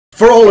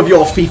For all of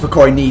your FIFA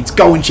coin needs,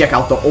 go and check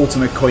out the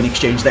Ultimate Coin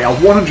Exchange. They are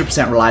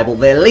 100% reliable.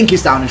 Their link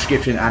is down in the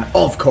description, and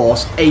of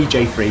course,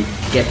 AJ Free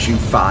gets you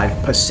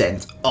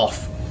 5%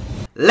 off.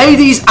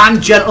 Ladies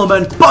and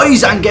gentlemen,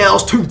 boys and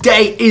girls,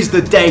 today is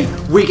the day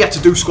we get to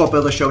do Squad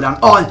Builder Showdown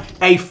on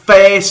a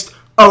first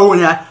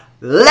owner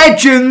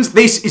Legends.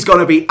 This is going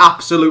to be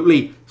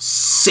absolutely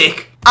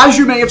sick. As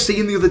you may have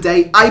seen the other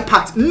day, I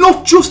packed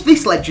not just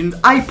this legend,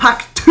 I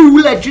packed 2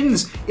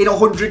 legends in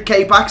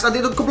 100k packs. I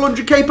did a couple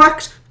 100k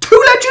packs.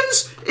 2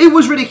 legends! It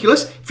was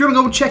ridiculous. If you want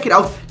to go and check it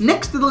out,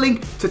 next to the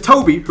link to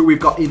Toby, who we've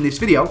got in this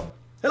video,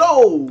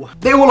 hello!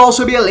 There will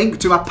also be a link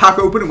to my pack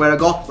opening where I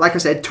got, like I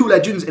said, 2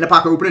 legends in a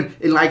pack opening.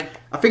 In I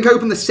think I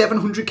opened the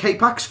 700k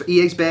packs for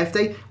EA's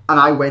birthday, and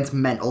I went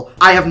mental.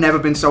 I have never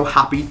been so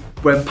happy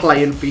when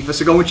playing FIFA,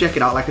 so go and check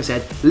it out. Like I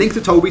said, link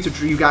to Toby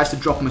to you guys to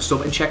drop him a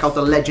sub and check out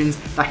the legends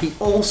that he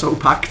also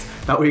packed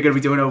that we're going to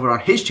be doing over on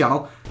his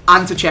channel,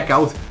 and to check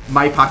out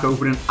my pack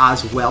opening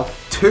as well.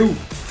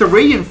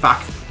 3 in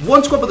fact.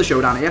 1 Squad Builder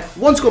Showdown here,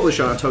 1 Squad Builder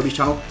Showdown on Toby's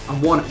channel,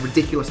 and 1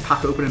 ridiculous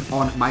pack opening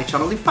on my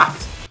channel. In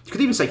fact, you could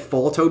even say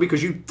 4, Toby,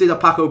 because you did a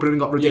pack opening and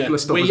got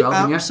ridiculous stuff as well,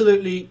 didn't you? We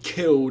absolutely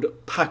killed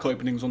pack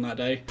openings on that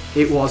day.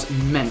 It was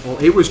mental.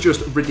 It was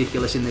just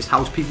ridiculous in this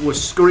house. People were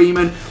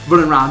screaming,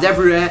 running around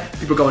everywhere,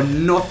 people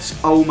going nuts.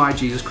 Oh my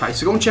Jesus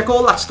Christ. So go and check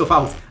all that stuff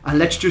out, and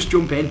let's just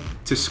jump in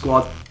to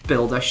Squad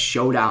Builder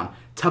Showdown.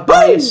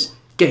 Tobias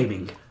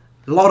Gaming,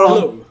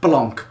 Laurent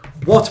Blanc.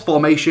 What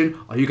formation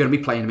are you going to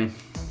be playing him in?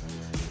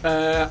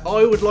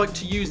 I would like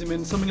to use him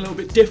in something a little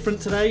bit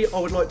different today. I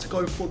would like to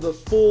go for the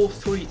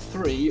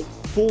 4-3-3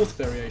 4th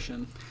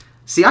variation.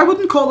 See, I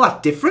wouldn't call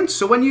that different.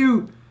 So when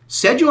you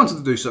said you wanted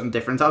to do something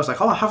different, I was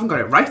like, oh, I haven't got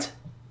it right.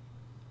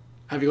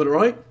 Have you got it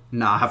right?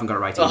 No, I haven't got it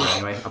right either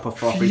anyway. I put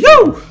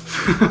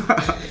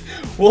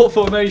 4-3-3. What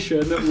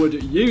formation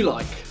would you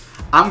like?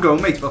 I'm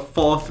going, mate, for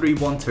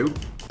 4-3-1-2.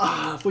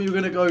 I thought you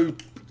were going to go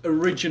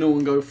original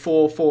and go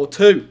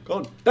 4-4-2.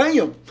 God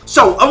damn.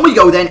 So, on we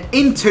go then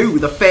into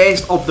the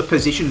first of the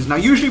positions. Now,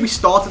 usually we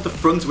start at the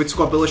front with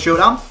Squad Builder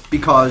Showdown,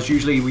 because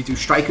usually we do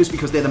strikers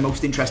because they're the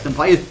most interesting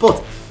players.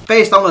 But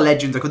first on the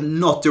legends, I could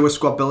not do a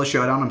Squad Builder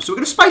Showdown, so we're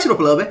going to spice it up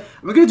a little bit.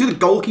 And we're going to do the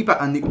goalkeeper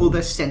and the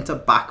other centre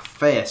back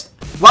first.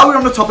 While we're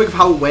on the topic of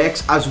how it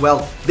works as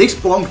well, this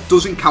Blanc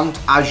doesn't count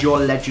as your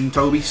legend,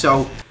 Toby.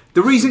 So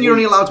the reason you're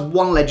only allowed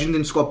 1 legend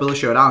in Squad Builder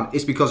Showdown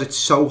is because it's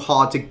so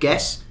hard to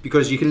guess,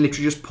 because you can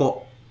literally just put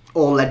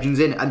all legends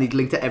in and they'd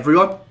link to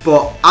everyone.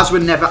 But as we're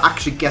never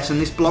actually guessing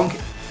this Blanc,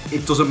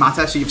 it doesn't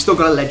matter. So you've still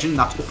got a legend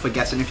that's up for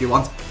guessing if you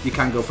want. You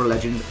can go for a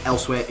legend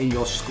elsewhere in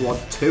your squad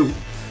too.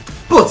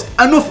 But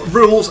enough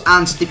rules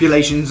and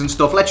stipulations and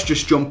stuff. Let's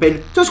just jump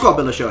in to Squad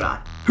Builder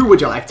Showdown. Who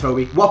would you like,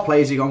 Toby? What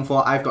players are you going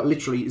for? I've got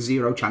literally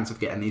 0 chance of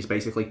getting these,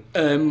 basically.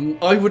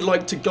 I would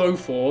like to go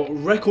for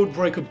Record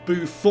Breaker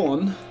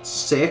Buffon.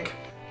 Sick.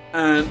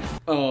 And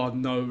oh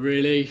no,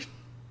 really?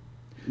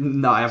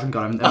 No, I haven't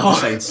got him. I'm just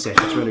saying sick.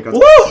 It's really good.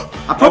 Woo!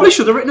 I probably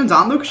should have written him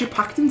down though, because you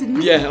packed him, didn't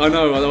you? Yeah, I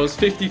know. I was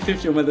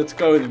 50-50 on whether to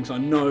go with him, because I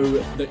know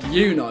that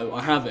you know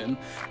I have him.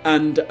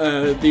 And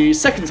the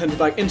second centre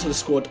back into the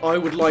squad, I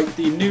would like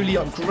the newly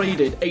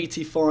upgraded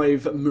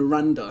 85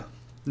 Miranda.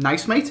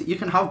 Nice, mate. You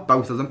can have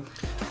both of them.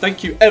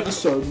 Thank you ever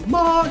so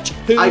much.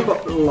 I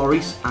got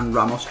Lloris and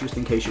Ramos, just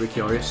in case you were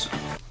curious.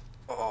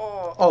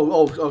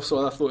 Oh,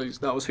 sorry, I thought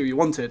that was who you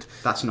wanted.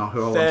 That's not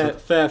who I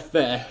wanted.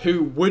 Fair.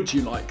 Who would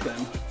you like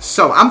then?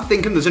 So, I'm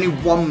thinking there's only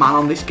 1 man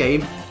on this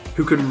game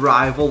who can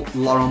rival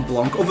Laurent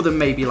Blanc, other than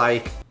maybe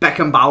like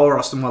Beckenbauer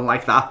or someone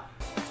like that.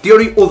 The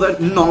only other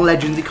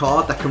non-legendary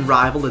card that can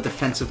rival the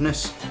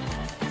defensiveness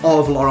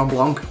of Laurent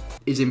Blanc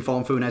is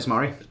Inform Funes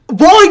Mori.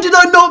 Why did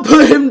I not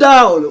put him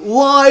down?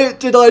 Why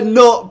did I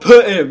not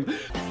put him?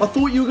 I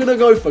thought you were going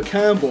to go for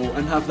Campbell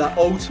and have that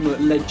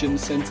ultimate legend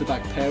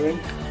centre-back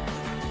pairing.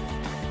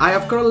 I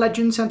have got a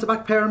legend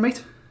centre-back pairing,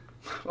 mate.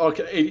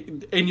 Okay,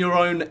 in your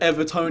own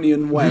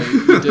Evertonian way,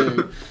 you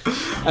do.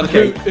 And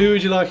okay. Who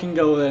would you like in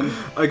goal then?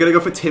 I'm going to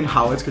go for Tim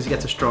Howard, because he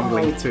gets a strong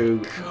link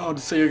to God,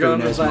 so you're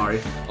going with that.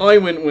 I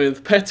went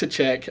with Petr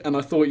Cech, and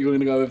I thought you were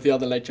going to go with the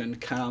other legend,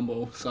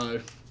 Campbell.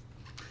 So,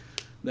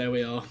 there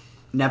we are.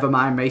 Never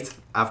mind, mate.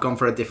 I've gone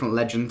for a different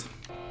legend.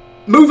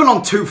 Moving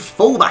on to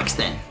fullbacks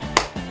then.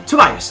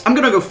 Tobias, I'm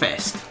going to go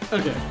first.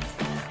 Okay.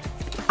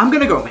 I'm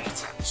going to go,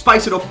 mate.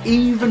 Spice it up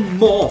even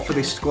more for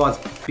this squad,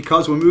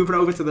 because we're moving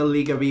over to the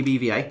Liga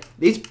BBVA.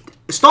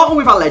 Starting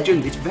with our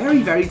legend, it's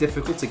very, very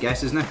difficult to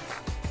guess, isn't it?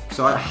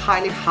 So I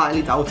highly,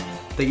 highly doubt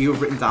that you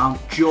have written down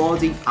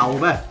Jordi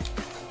Alba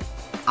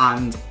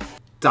and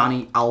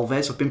Dani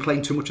Alves. I've been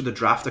playing too much of the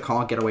draft. I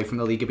can't get away from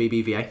the Liga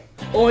BBVA.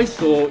 I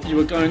thought you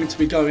were going to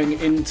be going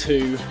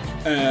into...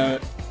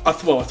 I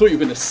thought you were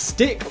going to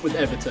stick with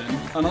Everton,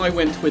 and I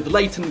went with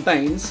Leighton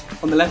Baines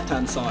on the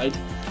left-hand side.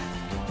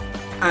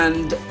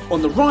 And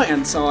on the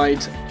right-hand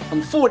side,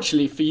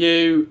 unfortunately for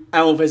you,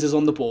 Alves is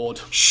on the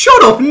board.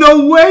 Shut up,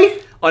 no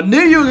way! I knew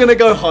you were going to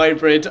go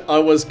hybrid. I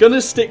was going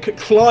to stick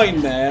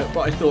Klein there,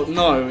 but I thought,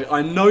 no,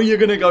 I know you're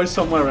going to go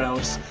somewhere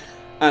else.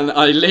 And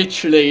I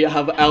literally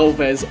have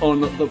Alves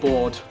on the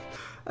board.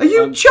 Are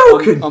you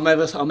joking? I'm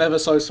ever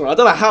so sorry. I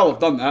don't know how I've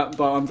done that,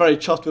 but I'm very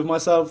chuffed with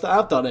myself that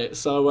I've done it.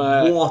 So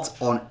what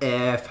on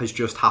earth has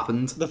just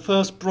happened? The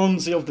first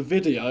bronzy of the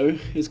video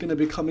is going to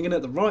be coming in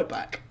at the right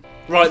back.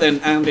 Right then,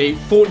 Andy,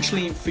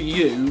 fortunately for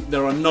you,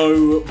 there are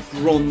no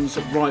bronze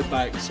right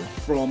backs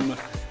from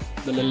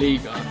the La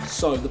Liga.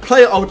 So the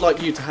player I would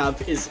like you to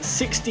have is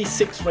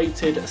 66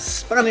 rated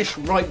Spanish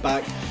right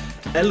back,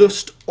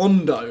 Elust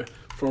Ondo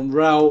from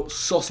Real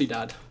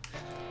Sociedad.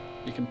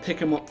 You can pick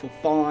him up for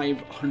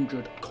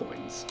 500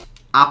 coins.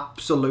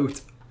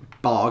 Absolute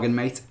bargain,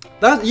 mate.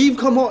 You've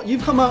come out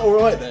all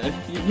right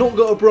there. You've not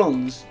got a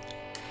bronze.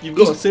 You've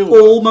got a silver.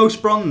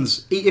 Almost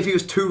bronze. If he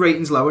was 2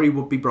 ratings lower, he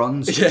would be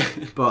bronze. Yeah.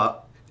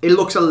 But it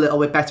looks a little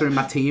bit better in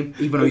my team,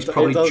 even though he's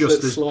probably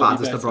just as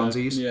bad as the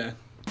bronzies. Yeah.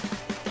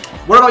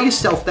 What about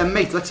yourself then,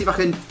 mate? Let's see if I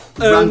can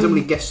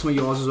randomly guess some of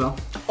yours as well.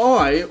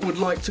 I would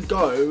like to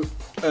go...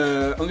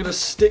 I'm going to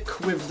stick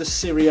with the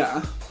Serie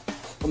A.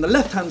 On the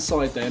left-hand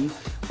side then,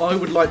 I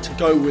would like to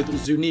go with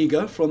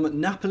Zuniga from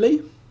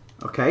Napoli.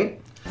 Okay.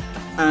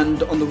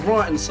 And on the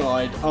right-hand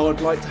side, I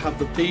would like to have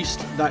the beast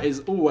that is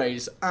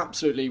always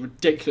absolutely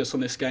ridiculous on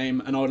this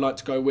game, and I would like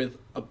to go with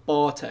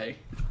Abate.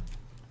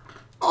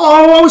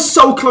 Oh, I was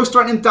so close to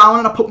writing him down,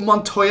 and I put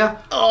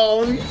Montoya.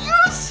 Oh,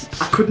 yes!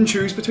 I couldn't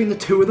choose between the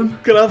two of them.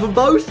 Could I have them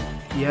both?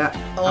 Yeah.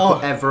 I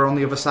put Ever on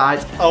the other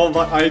side. Oh,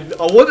 but I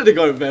wanted to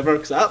go with Ever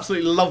because I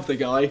absolutely love the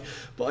guy,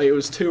 but it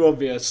was too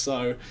obvious,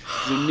 so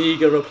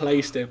Zuniga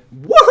replaced him.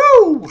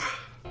 Woohoo!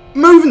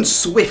 Moving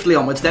swiftly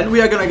onwards then,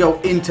 we are going to go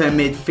into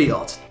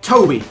midfield.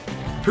 Toby,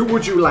 who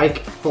would you like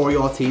for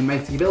your team,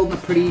 mate? You're building a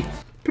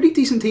pretty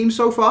decent team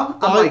so far.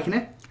 I'm liking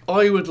it.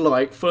 I would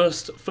like,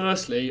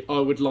 firstly, I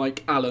would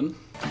like Alan.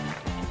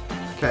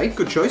 Okay,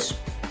 good choice.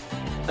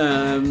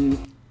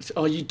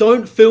 You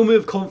don't fill me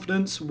with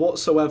confidence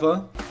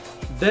whatsoever.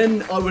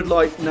 Then I would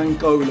like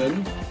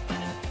Nangolan.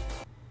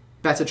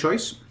 Better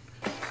choice.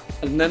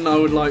 And then I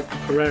would like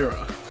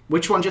Pereira.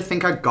 Which one do you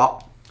think I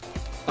got?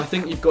 I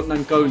think you've got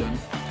Nangolan.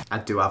 I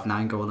do have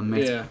Nangolan,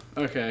 mate. Yeah,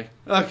 okay.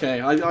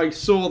 Okay, I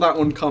saw that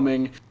one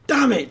coming.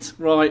 Damn it!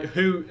 Right,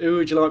 who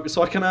would you like?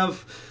 So I can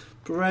have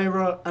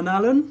Pereira and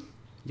Alan?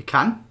 You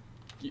can.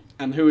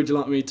 And who would you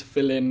like me to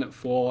fill in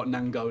for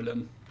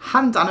Nangolan?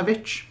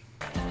 Handanovic.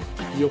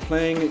 You're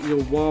playing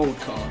your wild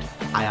card.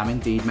 I am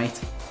indeed,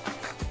 mate.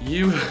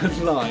 You would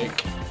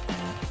like...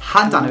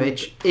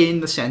 Handanovic in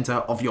the centre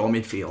of your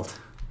midfield.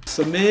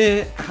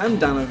 Samir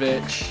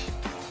Handanovic.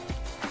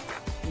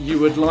 You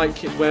would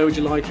like it. Where would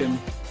you like him?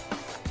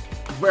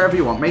 Wherever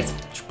you want, mate.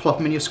 Just plop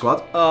him in your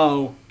squad.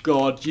 Oh,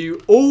 God.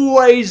 You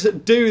always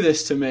do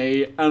this to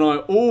me, and I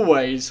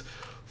always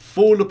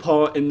fall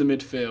apart in the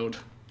midfield.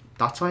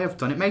 That's why I've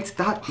done it, mate.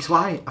 That is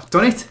why I've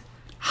done it.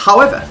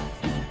 However,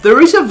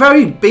 there is a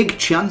very big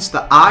chance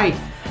that I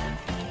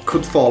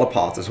could fall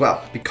apart as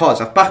well, because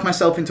I've backed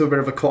myself into a bit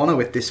of a corner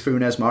with this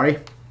Funes Mori.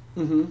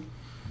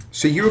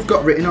 So you've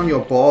got written on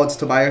your boards,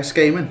 Tobias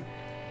Gaiman,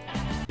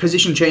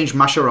 position change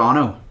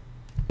Mascherano,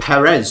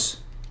 Perez,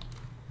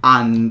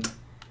 and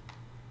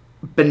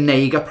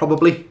Benega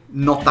probably.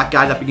 Not that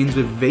guy that begins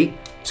with V.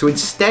 So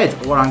instead,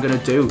 what I'm going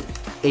to do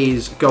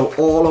is go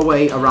all the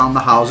way around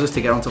the houses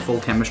to get onto full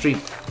chemistry.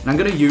 And I'm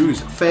going to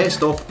use,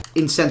 first up,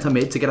 in centre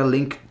mid to get a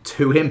link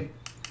to him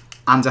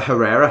and a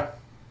Herrera.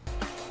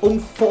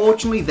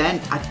 Unfortunately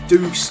then, I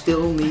do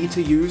still need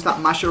to use that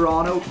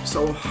Mascherano,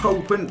 so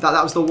hoping that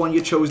that was the one you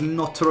chose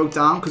not to write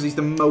down because he's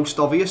the most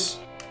obvious.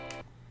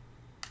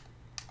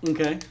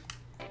 Okay.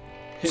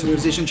 So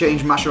position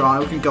change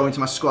Mascherano can go into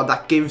my squad.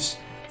 That gives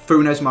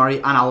Funes Mori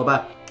and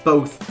Alba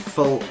both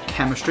full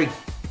chemistry.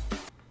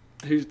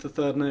 Who's the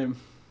third name?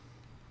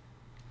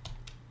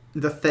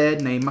 The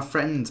third name, my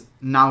friend,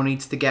 now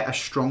needs to get a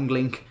strong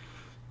link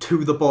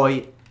to the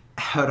boy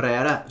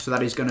Herrera, so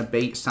that is going to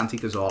be Santi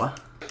Cazorla.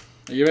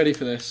 Are you ready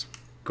for this?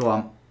 Go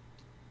on.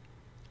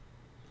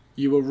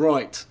 You were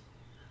right.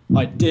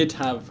 I did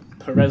have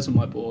Perez on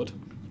my board.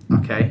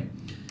 Okay.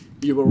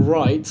 You were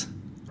right.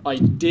 I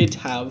did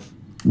have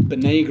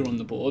Benega on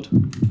the board.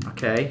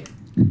 Okay.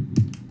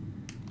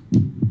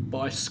 But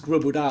I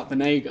scribbled out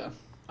Benega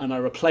and I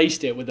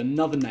replaced it with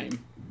another name.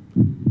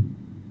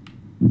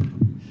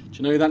 Do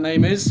you know who that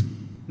name is?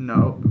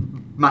 No.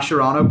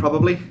 Mascherano,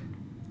 probably.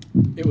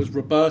 It was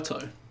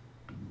Roberto.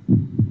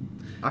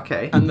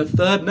 Okay. And the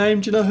third name,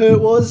 do you know who it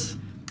was?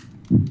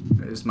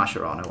 It was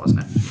Mascherano,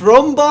 wasn't it?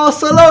 From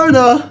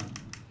Barcelona!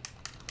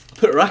 I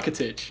put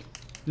Rakitic.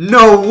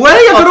 No way!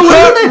 I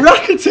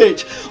put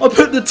Rakitic! I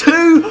put the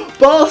two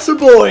Barca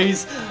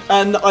boys,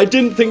 and I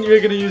didn't think you were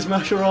going to use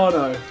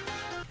Mascherano.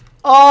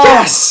 Oh,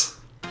 yes!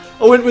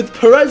 I went with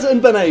Perez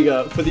and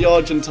Benega for the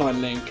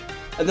Argentine link.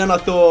 And then I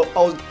thought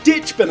I'll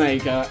ditch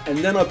Benega, and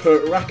then I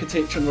put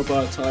Rakitic and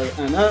Roberto,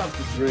 and out of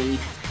the three,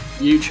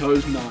 you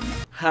chose none.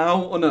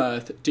 How on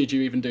earth did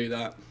you even do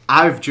that?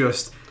 I've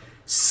just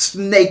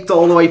snaked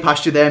all the way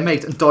past you there,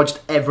 mate, and dodged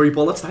every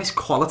bullet. That is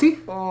quality.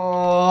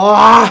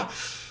 Oh.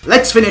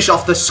 Let's finish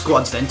off the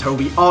squads then,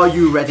 Toby. Are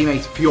you ready,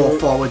 mate, for your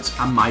forwards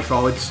and my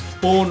forwards?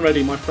 Born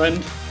ready, my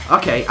friend.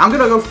 Okay, I'm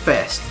going to go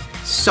first.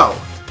 So,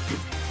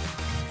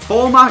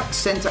 For my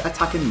centre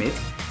attacking mid,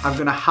 I'm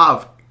going to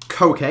have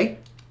Koke.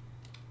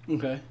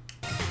 Okay.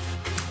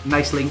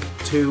 Nice link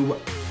to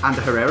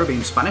Ander Herrera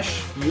being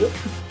Spanish. Yep.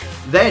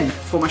 Then,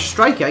 for my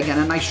striker, again,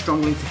 a nice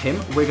strong link to him,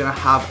 we're going to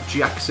have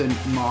Jackson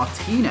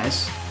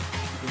Martinez.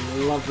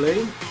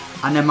 Lovely.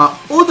 And then my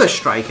other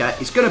striker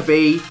is going to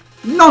be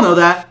none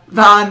other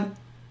than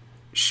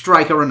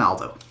Striker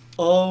Ronaldo.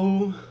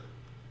 Oh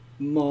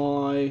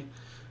my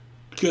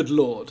good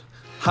lord.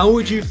 How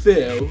would you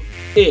feel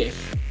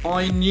if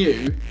I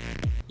knew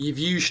you've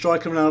used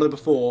Striker Ronaldo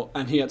before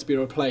and he had to be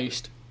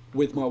replaced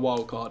with my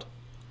wildcard?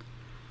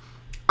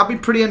 I've been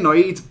pretty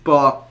annoyed,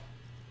 but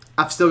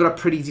I've still got a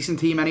pretty decent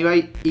team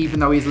anyway, even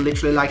though he's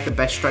literally like the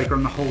best striker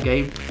in the whole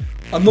game.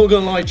 I'm not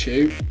going to lie to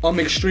you, I'm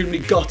extremely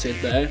gutted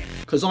there,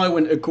 because I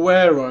went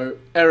Aguero,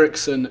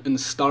 Ericsson and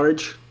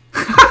Sturridge.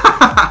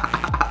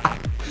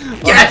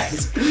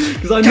 Yes!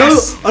 Because I know,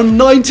 I'm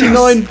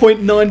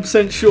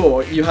 99.9%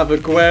 sure you have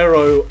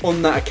Aguero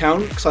on that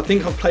account, because I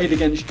think I've played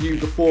against you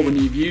before when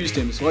you've used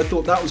him, so I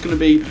thought that was going to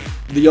be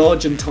the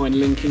Argentine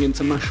linking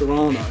into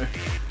Mascherano.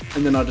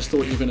 And then I just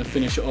thought you were going to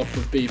finish it off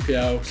with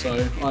BPL, so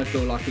I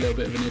feel like a little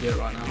bit of an idiot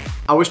right now.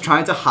 I was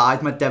trying to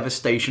hide my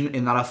devastation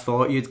in that I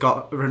thought you'd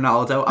got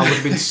Ronaldo. I would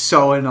have been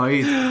so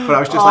annoyed, but I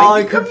was just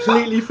like... I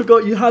completely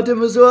forgot you had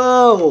him as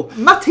well.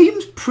 My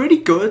team's pretty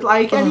good,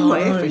 like,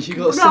 anyway. No, I think you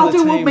got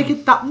Ronaldo won't make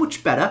it that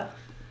much better.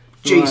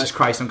 Jesus Right.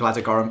 Christ, I'm glad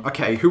I got him.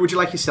 Okay, who would you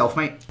like yourself,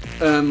 mate?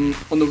 On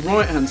the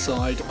right-hand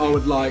side, I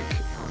would like...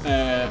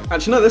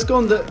 actually, no, let's go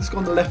on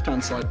the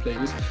left-hand side,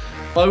 please.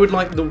 I would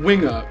like the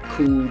winger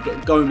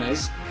called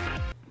Gomez.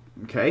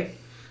 Okay.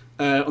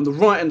 On the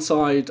right-hand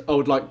side, I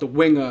would like the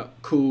winger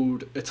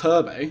called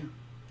Iturbe.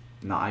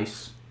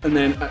 Nice. And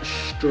then at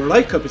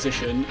striker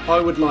position, I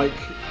would like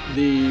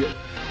the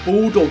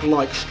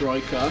bulldog-like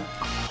striker,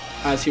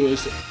 as he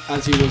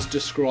was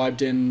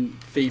described in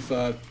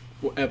FIFA,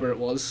 whatever it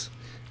was.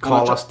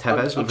 Carlos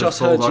Tevez with his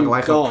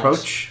bulldog-like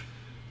approach.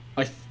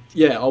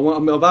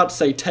 I'm about to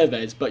say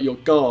Tevez, but your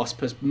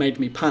gasp has made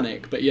me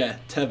panic. But yeah,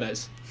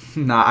 Tevez.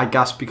 Nah, I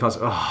gasped because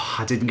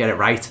I didn't get it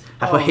right.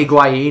 I put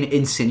Higuain,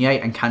 Insigne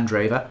and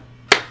Candreva.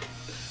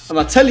 And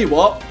I tell you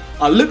what,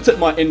 I looked at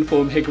my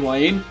inform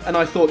Higuain and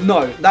I thought,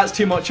 no, that's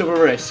too much of a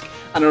risk.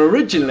 And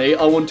originally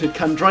I wanted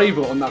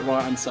Candreva on that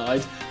right hand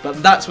side,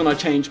 but that's when I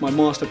changed my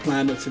master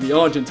plan to the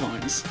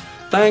Argentines.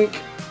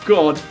 Thank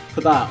God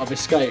for that, I've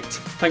escaped.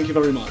 Thank you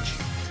very much.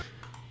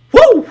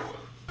 Woo!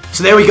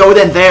 So there we go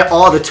then, there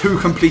are the two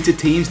completed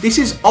teams. This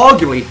is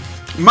arguably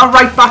my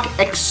right back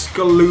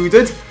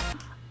excluded.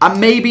 And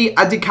maybe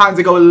I did kind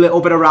of go a little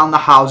bit around the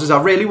houses.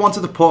 I really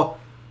wanted to put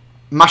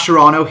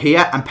Mascherano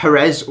here and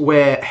Perez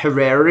where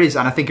Herrera is.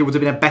 And I think it would have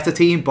been a better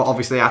team. But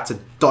obviously I had to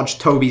dodge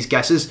Toby's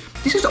guesses.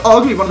 This is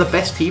arguably one of the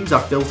best teams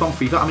I've built on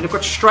FIFA. I mean, I've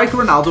got striker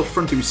Ronaldo up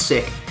front who's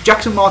sick.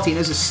 Jackson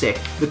Martinez is sick.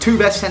 The two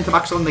best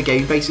centre-backs on the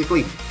game,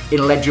 basically,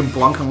 in Legend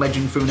Blanc and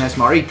Legend Funes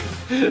Mori.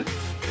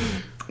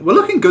 We're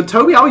looking good,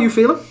 Toby. How are you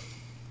feeling?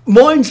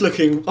 Mine's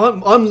looking,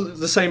 I'm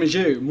the same as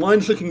you.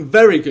 Mine's looking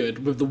very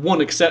good with the one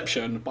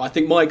exception, but I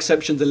think my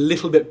exception's a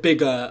little bit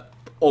bigger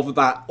of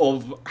that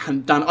of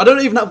Handan. I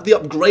don't even have the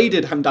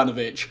upgraded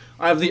Handanovic.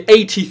 I have the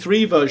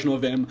 83 version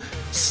of him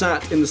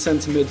sat in the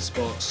centre mid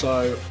spot.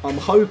 So I'm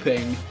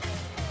hoping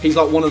he's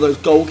like one of those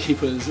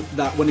goalkeepers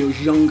that when he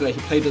was younger he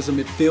played as a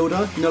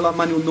midfielder. You know, like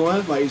Manuel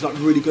Neuer, like he's like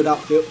really good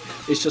outfield.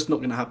 It's just not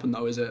going to happen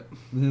though, is it?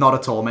 Not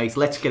at all, mate.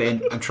 Let's get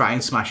in and try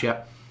and smash you.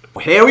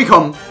 Here we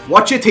come.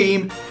 Watch your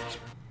team.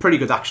 Pretty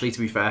good, actually, to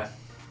be fair.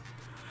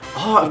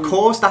 Oh, of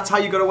course, that's how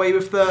you got away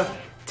with the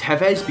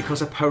Tevez,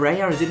 because of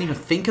Pereira. I didn't even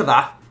think of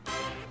that.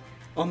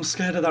 I'm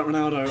scared of that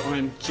Ronaldo.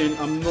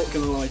 I'm not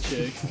going to lie to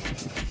you.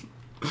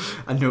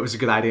 I knew it was a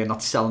good idea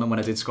not selling him when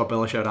I did Scott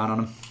Billa Showdown on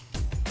him.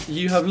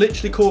 You have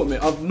literally caught me.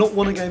 I've not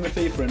won a game of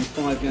FIFA in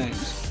 5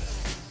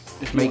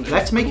 games.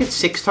 Let's make it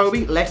 6,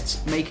 Toby.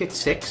 Let's make it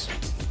 6.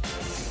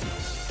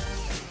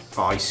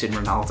 Oh, he's in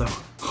Ronaldo.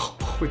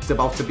 It's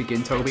about to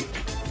begin, Toby.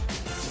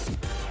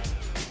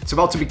 It's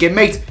about to begin,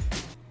 mate.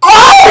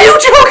 Oh, are you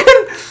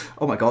joking?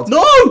 Oh my god.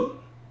 No! Oh,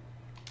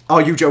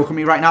 are you joking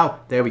me right now?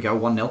 There we go,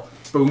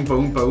 1-0. Boom,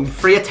 boom, boom.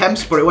 3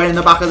 attempts, but it went in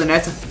the back of the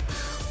net.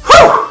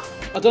 Whew!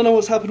 I don't know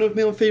what's happening with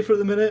me on FIFA at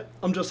the minute.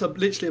 I'm just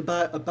literally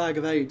a bag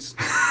of AIDS.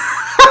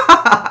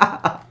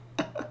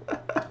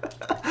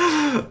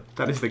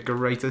 That is the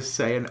greatest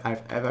saying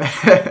I've ever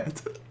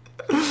heard.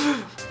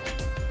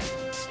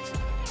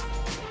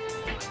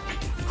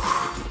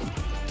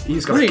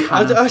 He's got Wait,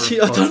 I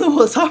don't know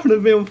what's happened to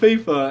me on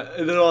FIFA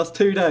in the last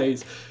 2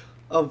 days.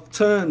 I've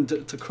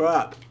turned to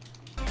crap.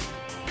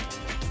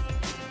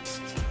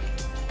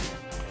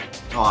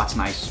 Oh, that's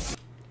nice.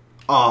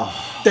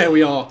 Oh. There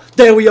we are.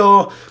 There we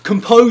are.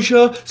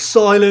 Composure,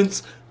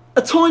 silence,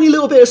 a tiny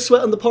little bit of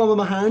sweat on the palm of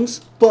my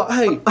hands. But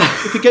hey,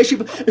 if it gets you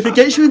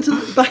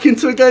back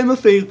into a game of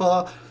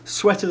FIFA,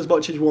 sweat as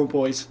much as you want,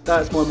 boys.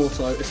 That's my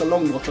motto. It's a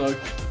long motto,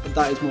 but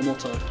that is my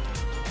motto.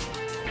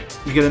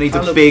 You're going to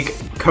need a big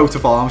coat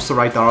of arms to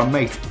write that on,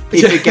 mate.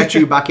 If it gets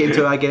you back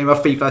into a game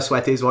of FIFA,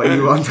 sweat is what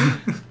you want.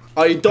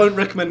 I don't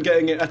recommend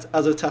getting it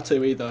as a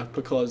tattoo either,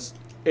 because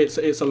it's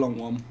a long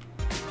one.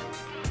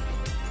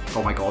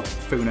 Oh my god,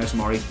 Funes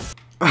Mori.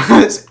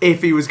 As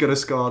if he was going to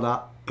score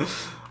that.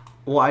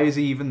 Why is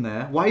he even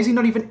there? Why is he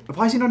not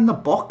in the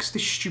box,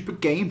 this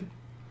stupid game?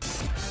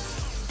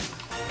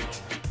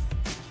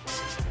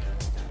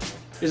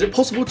 Is it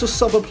possible to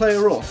sub a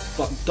player off,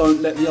 but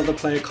don't let the other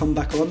player come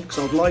back on? Because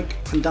I'd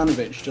like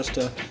Handanovic just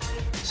to,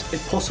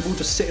 if possible,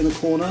 just sit in the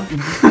corner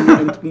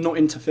and not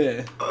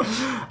interfere.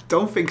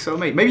 Don't think so,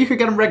 mate. Maybe you could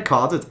get him red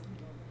carded.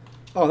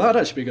 Oh, that would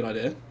actually be a good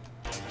idea.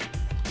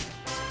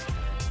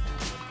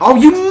 Oh,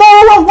 you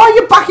moron! Why are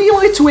you backing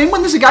it to him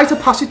when there's a guy to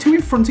pass it to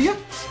in front of you?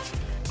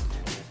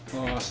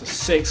 Oh, that's a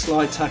sick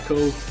slide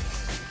tackle.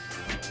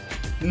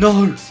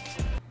 No!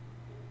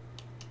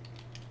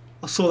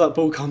 I saw that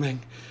ball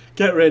coming.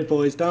 Get red,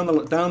 boys. Down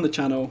the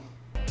channel.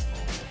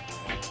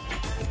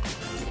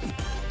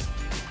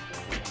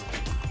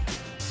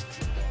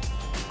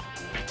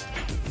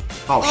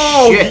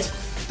 Oh shit!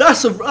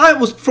 That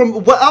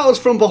was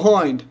from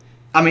behind.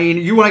 I mean,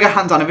 you want to get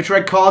Handanovic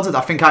red carded?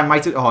 I think I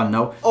might have... Oh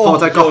no.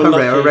 Thought I got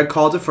Herrera lucky. red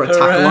carded for a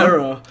tackle.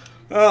 Herrera.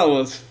 That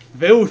was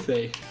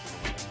filthy.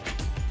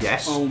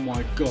 Yes. Oh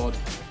my god.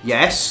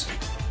 Yes.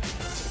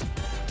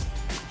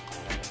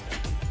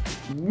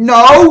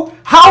 No!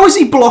 How has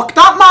he blocked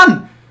that,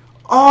 man?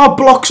 Oh,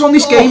 blocks on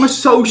this game are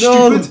so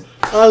stupid.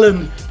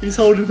 Alan, he's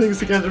holding things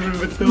together in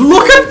midfield.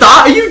 Look at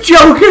that! Are you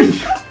joking?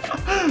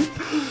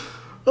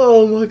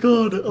 Oh my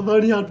god, I've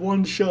only had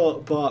one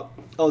shot, but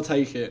I'll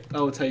take it.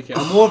 I'll take it.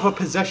 I'm more of a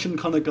possession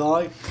kind of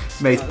guy.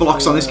 Mate,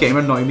 blocks on this game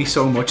annoy me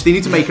so much. They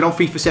need to make it on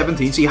FIFA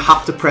 17, so you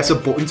have to press a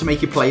button to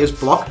make your players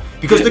block.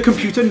 Because the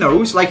computer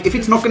knows, like, if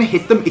it's not going to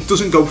hit them, it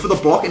doesn't go for the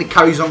block and it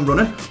carries on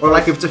running. Or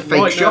like if it's a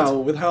fake shot. Right now,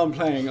 with how I'm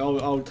playing,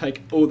 I'll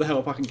take all the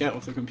help I can get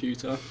off the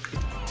computer.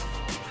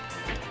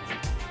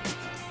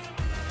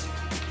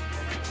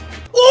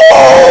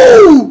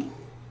 Oh!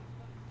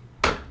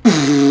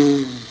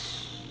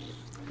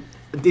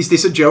 Is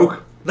this a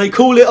joke? They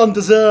call it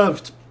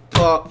undeserved,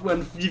 but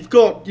when you've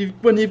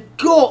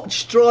got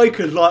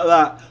strikers like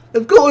that,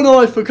 they've got an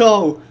eye for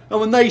goal, and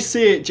when they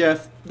see it,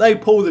 Jeff, they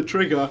pull the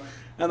trigger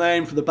and they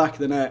aim for the back of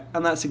the net,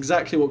 and that's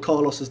exactly what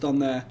Carlos has done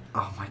there.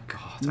 Oh my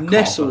god!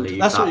 Nestled.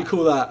 That's what you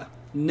call that.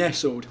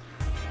 Nestled.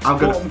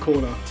 Bottom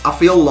corner. I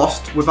feel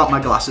lost without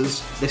my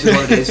glasses. This is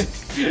what it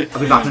is.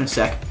 I'll be back in a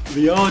sec.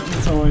 The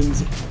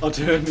Argentines are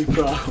doing me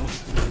proud.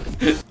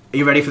 Are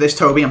you ready for this,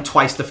 Toby? I'm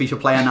twice the FIFA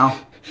player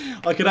now.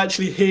 I could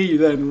actually hear you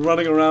then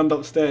running around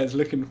upstairs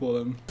looking for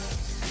them.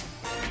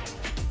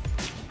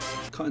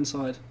 Cut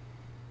inside.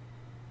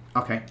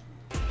 Okay.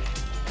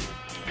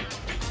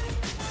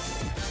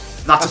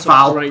 That's a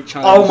foul. Great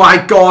challenge. Oh my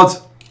god!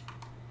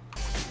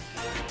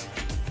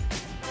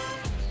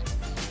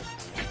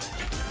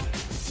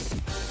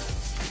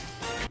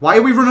 Why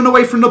are we running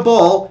away from the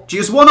ball? Do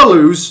you just want to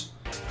lose?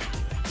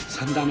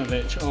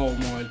 Handanovic. Oh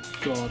my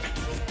god.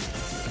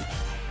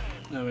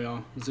 There we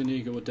are.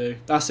 Zuniga will do.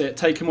 That's it.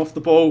 Take him off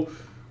the ball.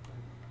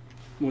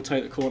 We'll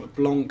take the corner.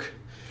 Blanc.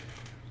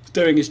 He's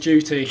doing his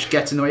duty.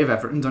 Gets in the way of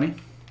everything, doesn't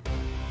he?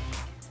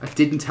 I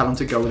didn't tell him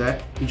to go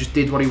there. He just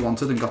did what he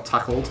wanted and got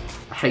tackled.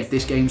 I hate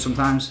this game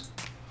sometimes.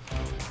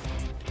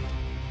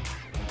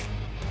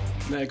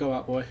 Let it go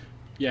out, boy.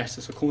 Yes,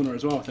 it's a corner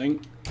as well, I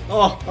think.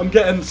 Oh, I'm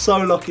getting so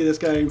lucky this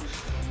game.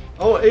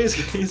 Oh, it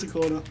is a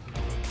corner.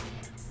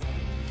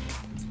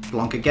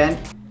 Blanc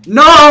again.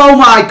 No,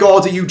 my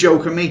god, are you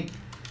joking me?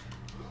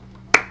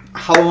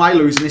 How am I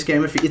losing this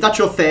game? Is that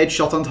your third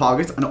shot on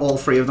target and all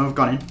three of them have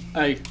gone in?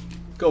 Hey,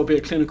 gotta be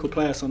a clinical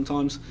player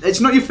sometimes. It's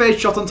not your third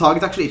shot on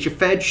target, actually. It's your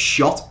third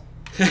shot.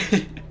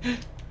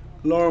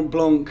 Laurent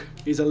Blanc,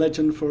 he's a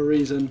legend for a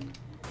reason.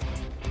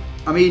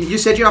 I mean, you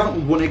said you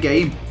haven't won a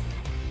game.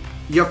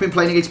 You have been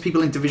playing against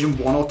people in Division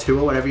 1 or 2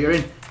 or whatever you're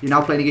in. You're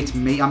now playing against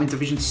me. I'm in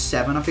Division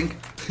 7, I think.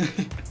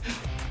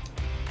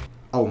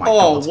 Oh my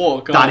god.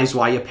 What a goal. That is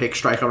why you pick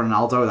striker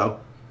Ronaldo, though.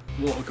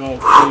 What a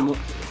goal.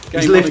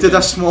 He's lifted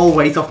a small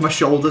weight off my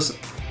shoulders.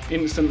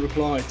 Instant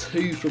reply.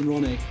 2 from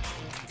Ronnie.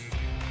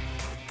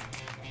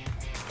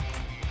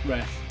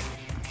 Ref.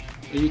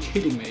 Are you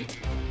kidding me?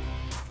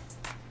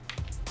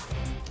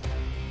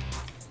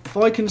 If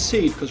I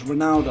concede because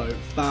Ronaldo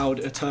fouled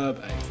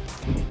Iturbe.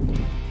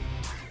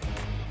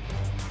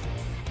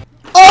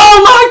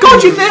 Oh my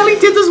god, you nearly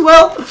did as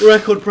well!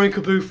 Record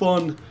breaker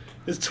Buffon.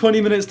 There's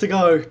 20 minutes to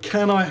go.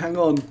 Can I hang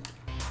on?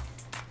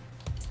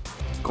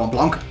 Go on,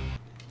 Blanc.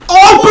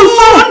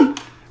 Oh,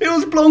 Buffon! It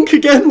was Blanc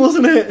again,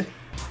 wasn't it?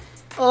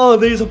 Oh,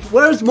 these are...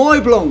 Where's my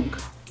Blanc?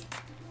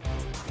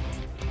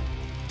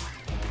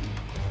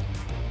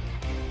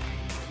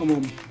 Come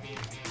on.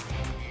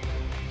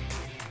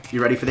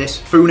 You ready for this?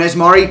 Funes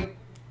Mori.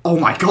 Oh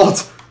my god.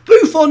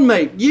 Buffon,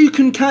 mate, you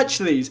can catch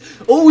these.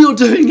 All you're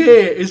doing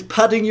here is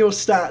padding your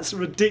stats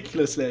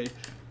ridiculously.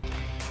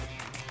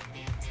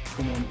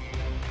 Come on.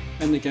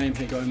 End the game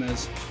here,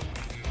 Gomez.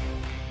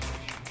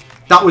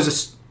 That was a...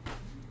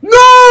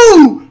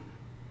 No!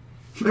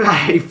 I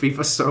hate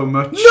FIFA so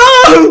much.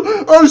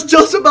 No! I was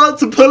just about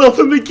to pull off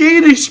a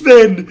bikini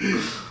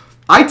spin.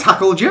 I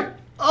tackled you.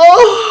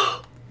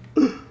 Oh!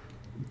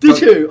 Did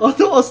you? I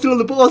thought I was still on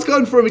the ball. I was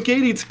going for a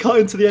McGeady to cut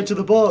into the edge of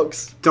the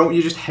box. Don't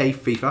you just hate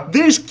FIFA?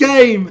 This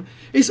game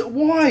is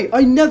why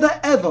I never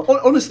ever.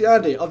 Honestly,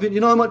 Andy, I've been.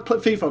 You know how much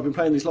FIFA I've been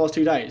playing these last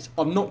 2 days.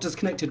 I've not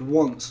disconnected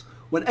once.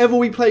 Whenever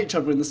we play each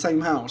other in the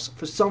same house,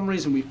 for some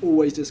reason we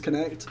always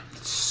disconnect.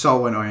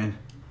 So annoying.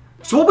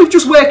 So what we've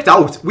just worked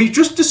out, we've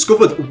just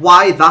discovered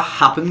why that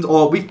happened,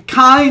 or we've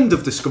kind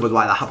of discovered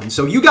why that happened.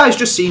 So you guys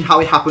just seen how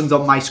it happened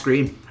on my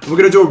screen. And we're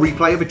going to do a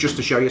replay of it just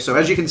to show you. So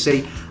as you can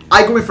see,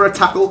 I go in for a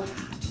tackle,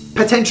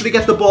 potentially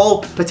get the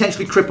ball,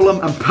 potentially cripple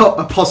him,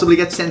 and possibly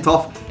get sent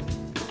off.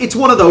 It's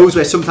one of those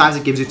where sometimes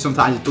it gives it,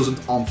 sometimes it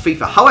doesn't on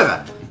FIFA.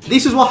 However,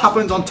 this is what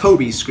happened on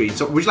Toby's screen.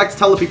 So would you like to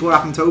tell the people what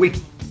happened, Toby?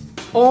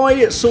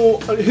 I saw,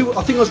 I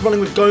think I was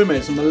running with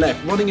Gomez on the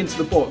left, running into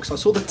the box. I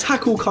saw the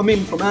tackle come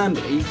in from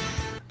Andy.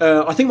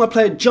 I think my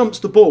player jumps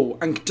the ball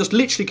and just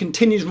literally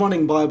continues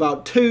running by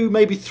about 2,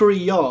 maybe 3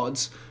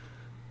 yards,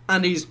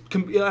 and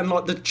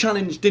like the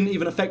challenge didn't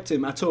even affect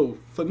him at all.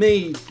 For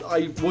me,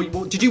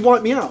 did you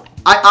wipe me out?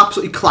 I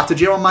absolutely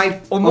clattered you on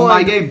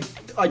my game.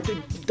 I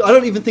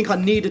don't even think I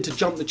needed to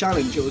jump the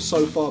challenge. It was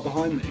so far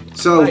behind me.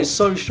 So that is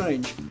so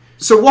strange.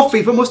 So what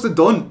FIFA must have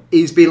done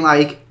is been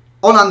like,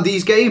 on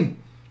Andy's game,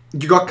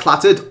 you got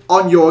clattered.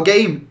 On your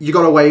game, you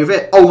got away with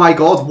it. Oh my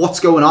god, what's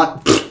going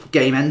on?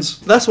 Game ends.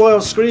 That's why I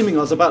was screaming.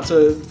 I was about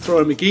to throw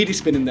a McGeady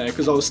spin in there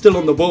because I was still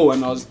on the ball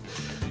and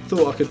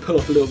thought I could pull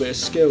off a little bit of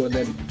skill and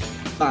then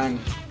bang.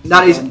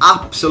 That is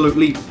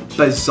absolutely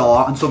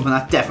bizarre and something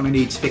that definitely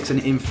needs fixing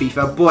in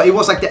FIFA. But it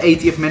was like the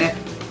 80th minute.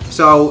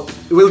 So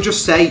we'll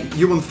just say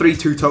you won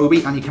 3-2,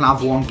 Toby, and you can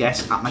have one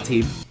guess at my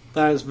team.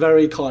 That is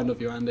very kind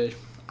of you, Andy.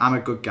 I'm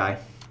a good guy.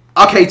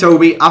 Okay,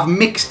 Toby, I've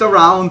mixed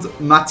around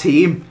my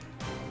team.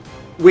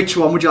 Which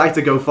one would you like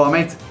to go for,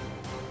 mate?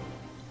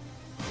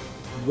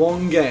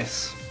 One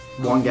guess.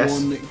 One guess?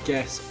 One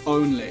guess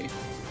only.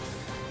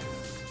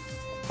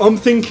 I'm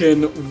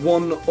thinking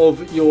one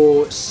of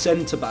your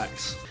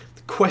centre-backs.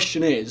 The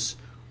question is,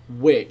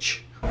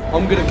 which?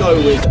 I'm going to go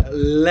with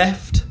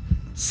left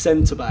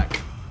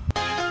centre-back.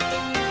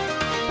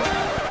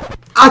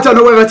 I don't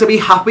know whether to be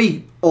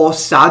happy or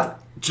sad.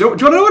 Do you want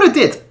to know what I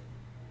did?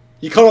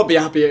 You can't be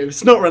happy.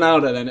 It's not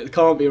Ronaldo then. It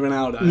can't be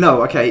Ronaldo.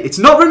 No, okay. It's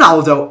not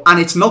Ronaldo and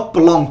it's not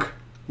Blanc,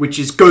 which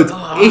is good.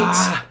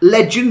 It's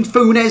legend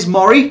Funes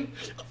Mori.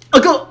 I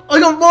got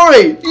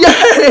Mori.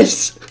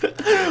 Yes.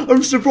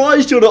 I'm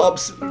surprised you're not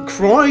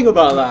crying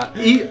about that.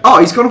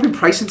 He's gone up in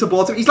price into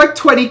bought him. He's like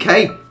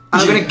 20k, and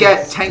I'm gonna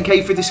get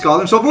 10k for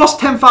discarding him. So I've lost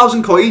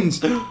 10,000 coins.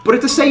 But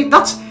at the same,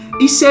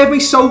 he served me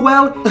so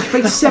well. He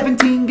played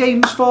 17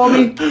 games for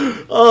me.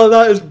 Oh,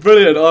 that is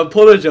brilliant. I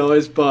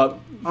apologise, but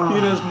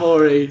Funes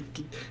Mori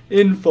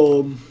in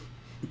form.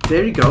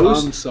 There he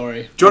goes. I'm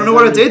sorry. Do you want to know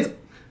what I did?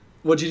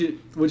 What'd you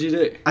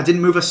do? I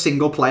didn't move a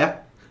single player.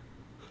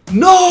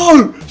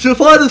 No! So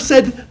if I'd have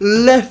said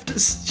left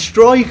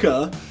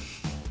striker...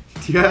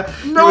 Yeah.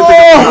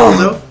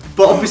 No!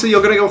 But obviously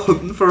you're going to go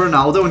hunting for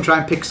Ronaldo and try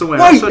and pick somewhere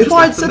else. else. Wait, if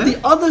I had said the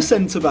other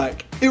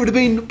centre-back, it would have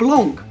been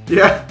Blanc.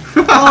 Yeah.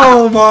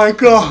 Oh my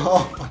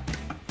god.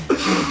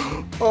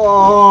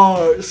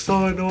 Oh, it's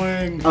so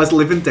annoying. I was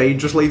living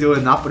dangerously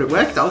doing that, but it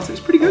worked out. It was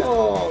pretty good.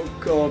 Oh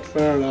god,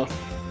 fair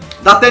enough.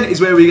 That then is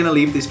where we're going to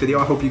leave this video.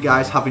 I hope you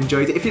guys have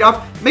enjoyed it. If you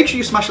have, make sure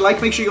you smash a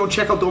like. Make sure you go and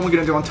check out the one we're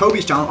going to do on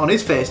Toby's channel on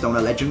his first owner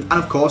legend. And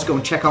of course, go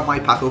and check out my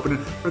pack opening.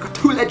 We've got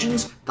 2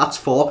 legends. That's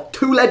 4.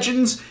 2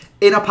 legends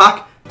in a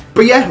pack.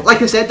 But yeah,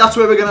 like I said, that's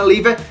where we're going to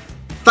leave it.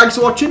 Thanks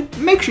for watching.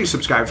 Make sure you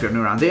subscribe if you're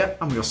new around here.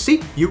 And we'll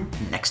see you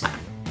next time.